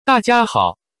大家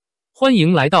好，欢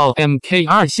迎来到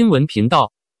MKR 新闻频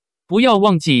道，不要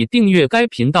忘记订阅该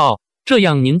频道，这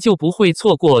样您就不会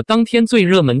错过当天最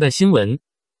热门的新闻。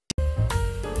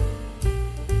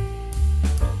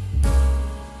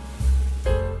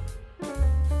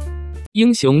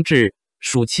英雄志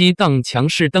暑期档强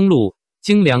势登陆，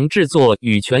精良制作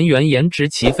与全员颜值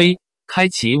齐飞，开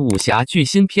启武侠剧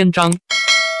新篇章。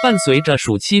伴随着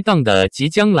暑期档的即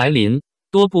将来临，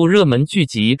多部热门剧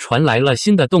集传来了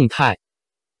新的动态。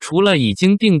除了已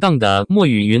经定档的《墨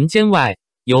雨云间》外，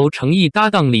由程毅搭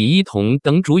档李一桐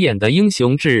等主演的《英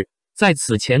雄志》在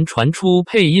此前传出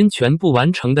配音全部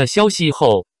完成的消息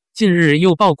后，近日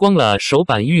又曝光了首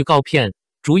版预告片，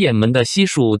主演们的悉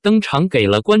数登场给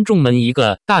了观众们一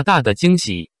个大大的惊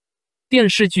喜。电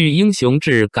视剧《英雄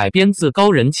志》改编自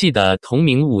高人气的同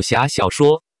名武侠小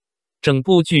说，整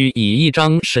部剧以一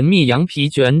张神秘羊皮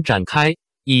卷展开，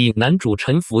以男主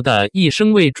陈福的一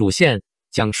生为主线，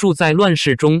讲述在乱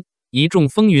世中，一众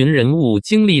风云人物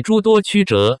经历诸多曲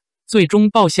折，最终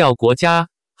报效国家，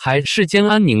还世间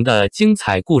安宁的精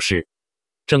彩故事。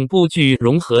整部剧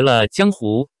融合了江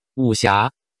湖、武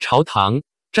侠、朝堂、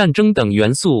战争等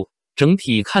元素，整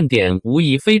体看点无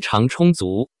疑非常充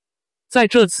足。在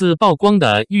这次曝光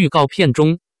的预告片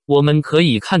中，我们可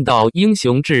以看到英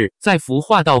雄志在服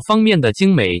化道方面的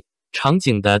精美，场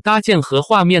景的搭建和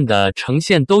画面的呈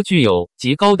现都具有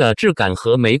极高的质感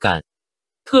和美感。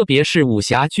特别是武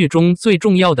侠剧中最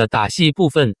重要的打戏部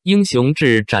分，英雄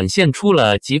志展现出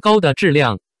了极高的质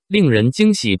量，令人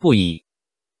惊喜不已。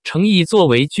程毅作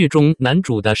为剧中男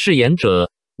主的饰演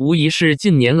者，无疑是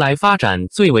近年来发展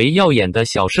最为耀眼的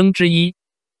小生之一。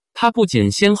他不仅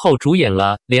先后主演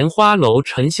了《莲花楼》《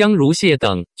沉香如屑》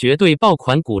等绝对爆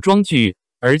款古装剧，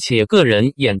而且个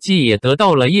人演技也得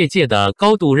到了业界的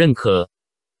高度认可。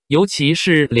尤其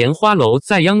是《莲花楼》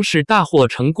在央视大获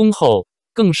成功后，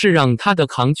更是让他的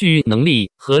抗剧能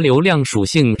力和流量属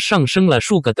性上升了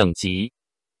数个等级。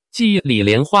继《李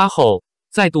莲花》后，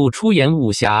再度出演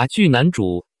武侠剧男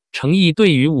主，程毅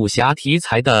对于武侠题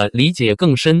材的理解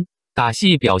更深，打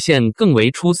戏表现更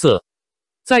为出色。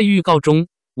在预告中，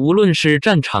无论是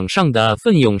战场上的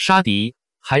奋勇杀敌，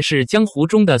还是江湖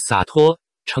中的洒脱，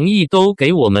程毅都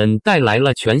给我们带来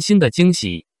了全新的惊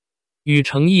喜。与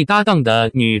程毅搭档的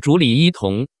女主李一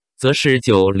桐，则是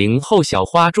90后小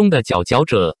花中的佼佼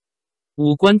者。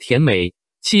五官甜美、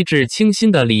气质清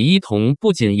新的李一桐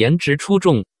不仅颜值出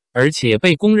众，而且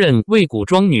被公认为古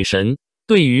装女神，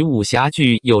对于武侠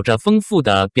剧有着丰富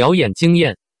的表演经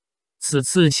验。此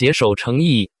次携手程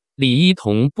毅、李一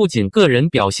桐不仅个人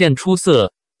表现出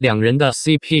色，两人的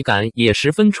CP 感也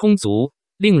十分充足，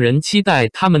令人期待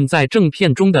他们在正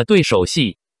片中的对手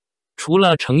戏。除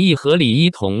了程毅和李一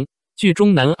桐，剧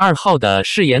中男2号的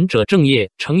饰演者郑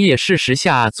业成也是时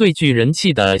下最具人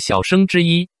气的小生之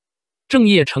一。郑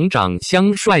业成长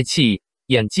相帅气，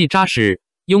演技扎实，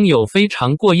拥有非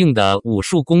常过硬的武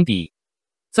术功底。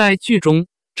在剧中，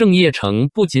郑业成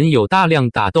不仅有大量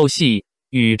打斗戏，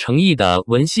与程毅的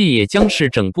文戏也将是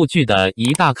整部剧的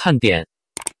一大看点。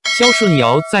肖顺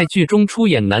尧在剧中出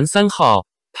演男3号，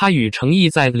他与程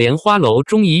毅在《莲花楼》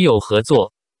中已有合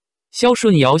作。肖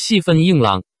顺尧戏份硬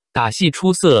朗，打戏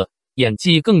出色，演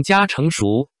技更加成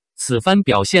熟，此番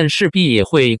表现势必也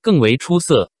会更为出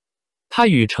色。他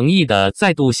与程毅的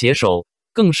再度携手，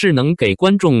更是能给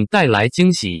观众带来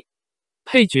惊喜。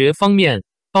配角方面，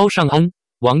包尚安、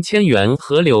王千源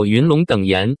和柳云龙等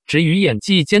颜值与演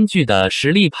技兼具的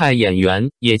实力派演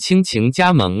员也倾情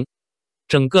加盟。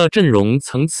整个阵容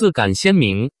层次感鲜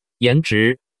明，颜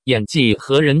值、演技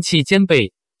和人气兼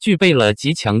备，具备了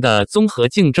极强的综合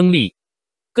竞争力。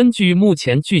根据目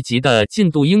前剧集的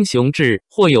进度，《英雄志》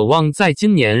或有望在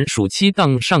今年暑期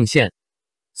档上线。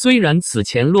虽然此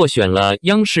前落选了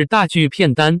央视大剧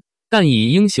片单，但以《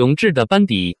英雄志》的班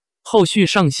底，后续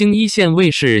上星一线卫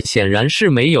视显然是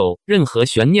没有任何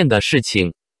悬念的事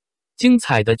情。精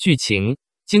彩的剧情、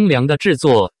精良的制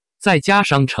作，再加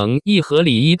上程毅和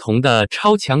李一桐的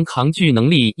超强抗剧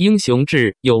能力，《英雄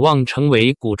志》有望成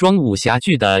为古装武侠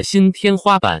剧的新天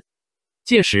花板。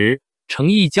届时，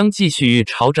程毅将继续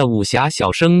朝着武侠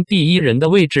小生第一人的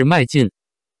位置迈进，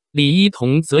李一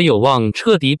桐则有望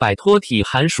彻底摆脱体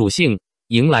寒属性，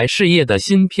迎来事业的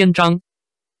新篇章。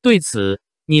对此，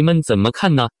你们怎么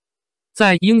看呢？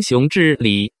在《英雄志》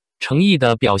里，程毅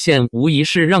的表现无疑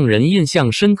是让人印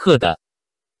象深刻的，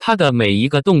他的每一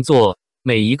个动作，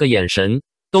每一个眼神，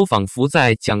都仿佛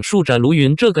在讲述着卢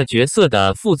云这个角色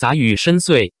的复杂与深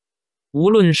邃。无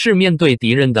论是面对敌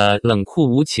人的冷酷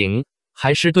无情，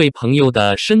还是对朋友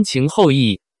的深情厚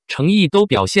谊，程毅都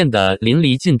表现得淋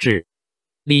漓尽致。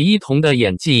李一桐的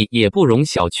演技也不容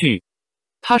小觑，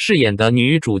她饰演的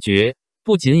女主角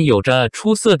不仅有着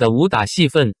出色的武打戏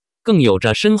份，更有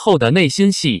着深厚的内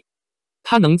心戏。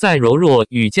他能在柔弱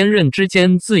与坚韧之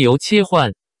间自由切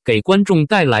换，给观众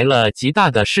带来了极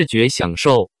大的视觉享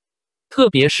受。特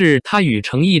别是他与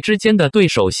Chengyi之间的对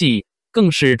手戏，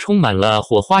更是充满了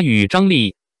火花与张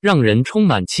力，让人充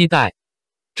满期待。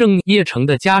郑业成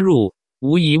的加入，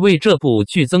无疑为这部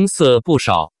剧增色不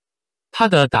少。他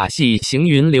的打戏行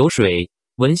云流水，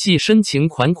文戏深情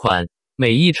款款，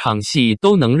每一场戏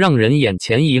都能让人眼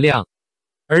前一亮。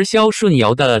而肖顺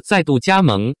尧的再度加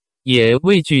盟，也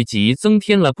为剧集增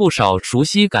添了不少熟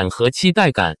悉感和期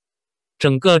待感。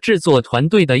整个制作团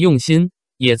队的用心，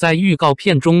也在预告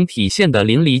片中体现得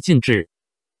淋漓尽致。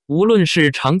无论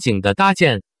是场景的搭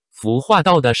建、服化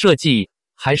道的设计，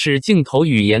还是镜头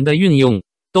语言的运用，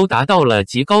都达到了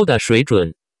极高的水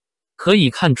准。可以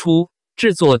看出，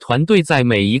制作团队在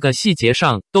每一个细节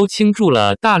上都倾注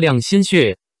了大量心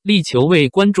血，力求为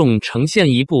观众呈现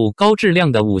一部高质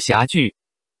量的武侠剧。《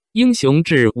英雄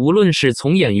志》无论是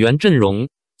从演员阵容、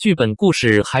剧本故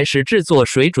事还是制作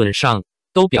水准上，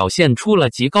都表现出了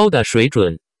极高的水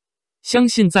准。相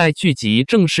信在剧集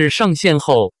正式上线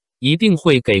后，一定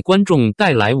会给观众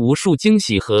带来无数惊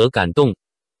喜和感动。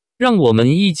让我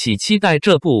们一起期待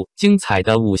这部精彩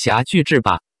的武侠巨制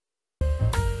吧。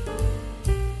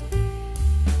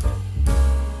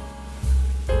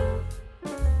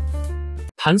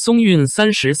Tansongyun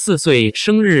 34岁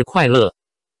生日快乐！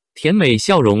甜美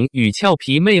笑容与俏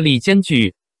皮魅力兼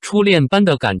具，初恋般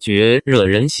的感觉惹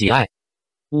人喜爱。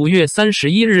5月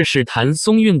31日是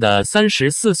Tansongyun的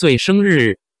34岁生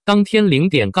日，当天0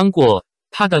点刚过，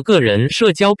他的个人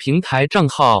社交平台账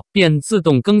号便自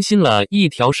动更新了一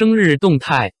条生日动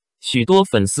态，许多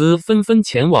粉丝纷纷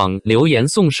前往留言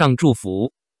送上祝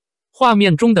福。画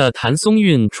面中的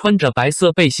Tansongyun穿着白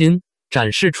色背心，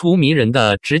展示出迷人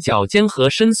的直角肩和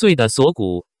深邃的锁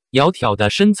骨，窈窕的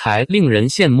身材令人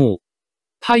羡慕。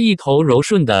她一头柔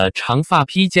顺的长发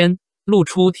披肩，露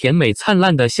出甜美灿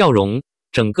烂的笑容，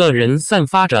整个人散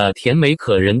发着甜美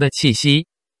可人的气息。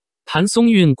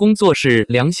Tansongyun工作室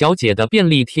梁小姐的便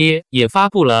利贴也发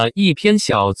布了一篇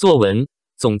小作文，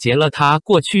总结了她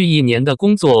过去1年的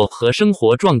工作和生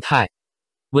活状态。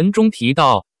文中提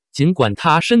到，尽管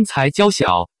她身材娇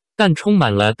小，但充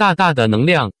满了大大的能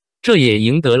量，这也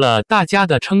赢得了大家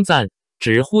的称赞，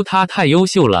直呼她太优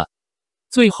秀了。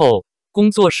最后，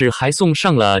工作室还送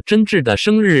上了真挚的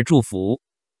生日祝福。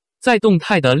在动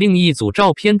态的另一组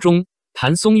照片中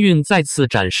，Tansongyun再次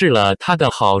展示了她的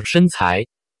好身材。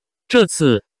这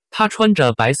次，她穿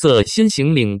着白色心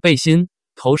形领背心，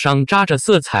头上扎着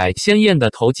色彩鲜艳的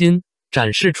头巾，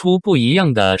展示出不一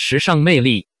样的时尚魅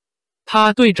力。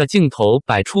她对着镜头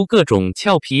摆出各种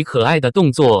俏皮可爱的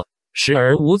动作，时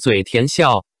而捂嘴甜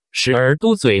笑，时而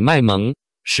嘟嘴卖萌，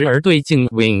时而对镜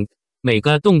wink， 每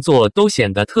个动作都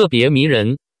显得特别迷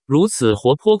人。如此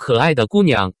活泼可爱的姑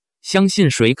娘，相信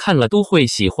谁看了都会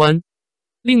喜欢。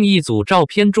另一组照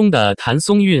片中的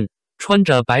Tansongyun穿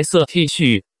着白色 T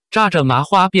恤，扎着麻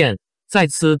花辫，再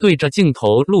次对着镜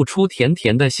头露出甜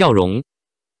甜的笑容。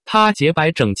她洁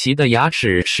白整齐的牙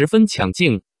齿十分抢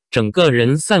镜，整个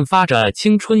人散发着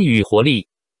青春与活力。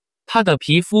她的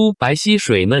皮肤白皙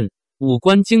水嫩，五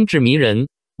官精致迷人，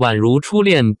宛如初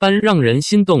恋般让人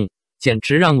心动，简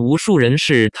直让无数人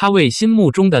视她为心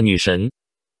目中的女神。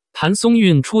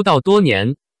Tansongyun出道多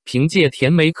年，凭借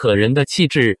甜美可人的气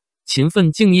质、勤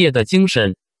奋敬业的精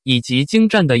神以及精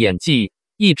湛的演技，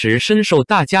一直深受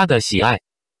大家的喜爱。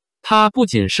她不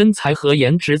仅身材和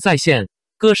颜值在线，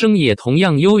歌声也同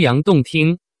样悠扬动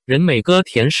听，人美歌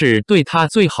甜是对她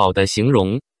最好的形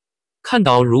容。看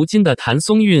到如今的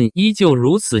Tansongyun依旧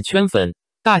如此圈粉，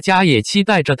大家也期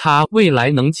待着她未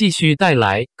来能继续带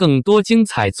来更多精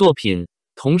彩作品，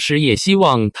同时也希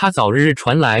望她早日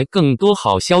传来更多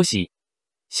好消息。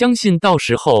相信到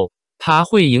时候，她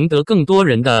会赢得更多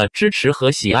人的支持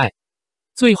和喜爱。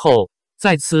最后，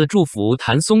再次祝福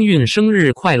Tansongyun生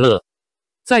日快乐！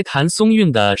在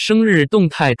Tansongyun的生日动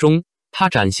态中，她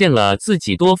展现了自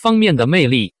己多方面的魅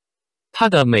力。她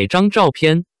的每张照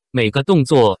片、每个动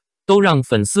作都让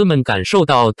粉丝们感受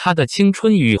到她的青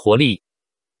春与活力。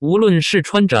无论是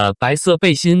穿着白色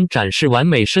背心展示完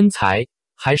美身材，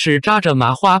还是扎着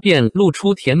麻花辫露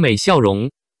出甜美笑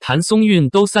容，Tansongyun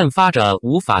都散发着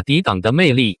无法抵挡的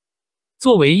魅力。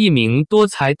作为一名多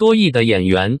才多艺的演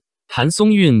员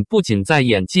，Tansongyun不仅在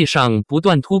演技上不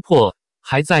断突破，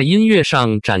还在音乐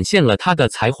上展现了他的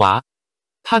才华。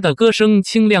他的歌声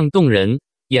清亮动人，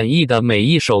演绎的每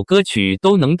一首歌曲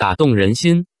都能打动人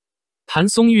心。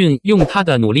Tansongyun用他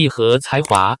的努力和才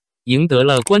华，赢得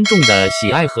了观众的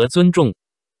喜爱和尊重。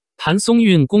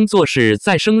Tansongyun工作室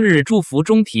在生日祝福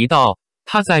中提到，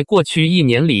他在过去1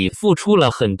年里付出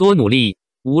了很多努力，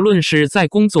无论是在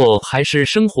工作还是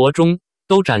生活中，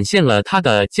都展现了他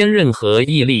的坚韧和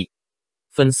毅力。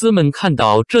粉丝们看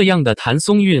到这样的谭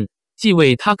松韵，既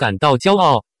为他感到骄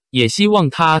傲，也希望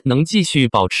他能继续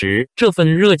保持这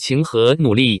份热情和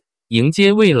努力，迎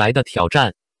接未来的挑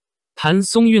战。谭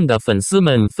松韵的粉丝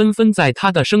们纷纷在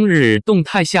他的生日动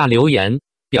态下留言，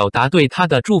表达对他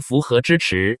的祝福和支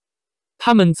持。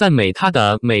他们赞美他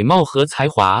的美貌和才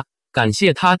华，感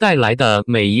谢他带来的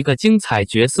每一个精彩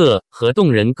角色和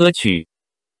动人歌曲。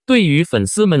对于粉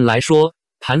丝们来说，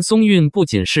谭松韵不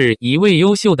仅是一位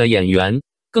优秀的演员，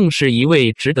更是一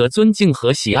位值得尊敬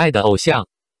和喜爱的偶像。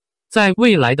在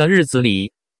未来的日子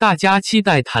里，大家期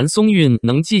待谭松韵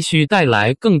能继续带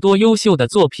来更多优秀的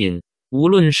作品，无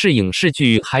论是影视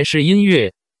剧还是音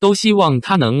乐，都希望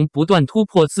他能不断突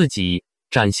破自己，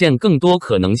展现更多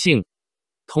可能性。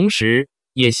同时，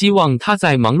也希望他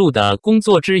在忙碌的工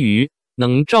作之余，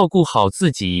能照顾好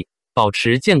自己，保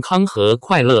持健康和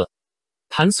快乐。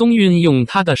谭松韵用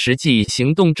他的实际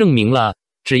行动证明了，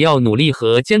只要努力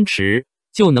和坚持，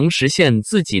就能实现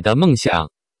自己的梦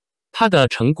想。他的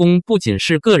成功不仅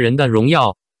是个人的荣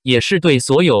耀，也是对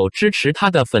所有支持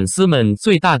他的粉丝们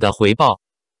最大的回报。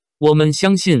我们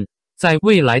相信，在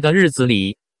未来的日子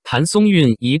里，谭松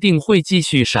韵一定会继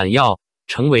续闪耀，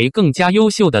成为更加优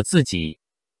秀的自己。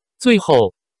最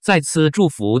后，再次祝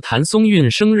福谭松韵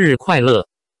生日快乐，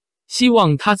希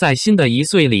望她在新的1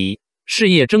岁里，事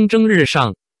业蒸蒸日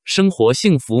上，生活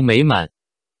幸福美满。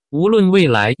无论未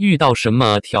来遇到什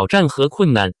么挑战和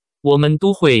困难，我们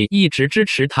都会一直支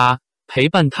持她，陪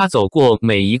伴她走过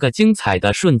每一个精彩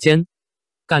的瞬间。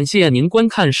感谢您观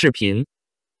看视频。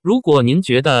如果您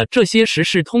觉得这些时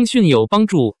事通讯有帮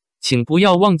助，请不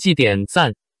要忘记点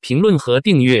赞、评论和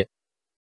订阅。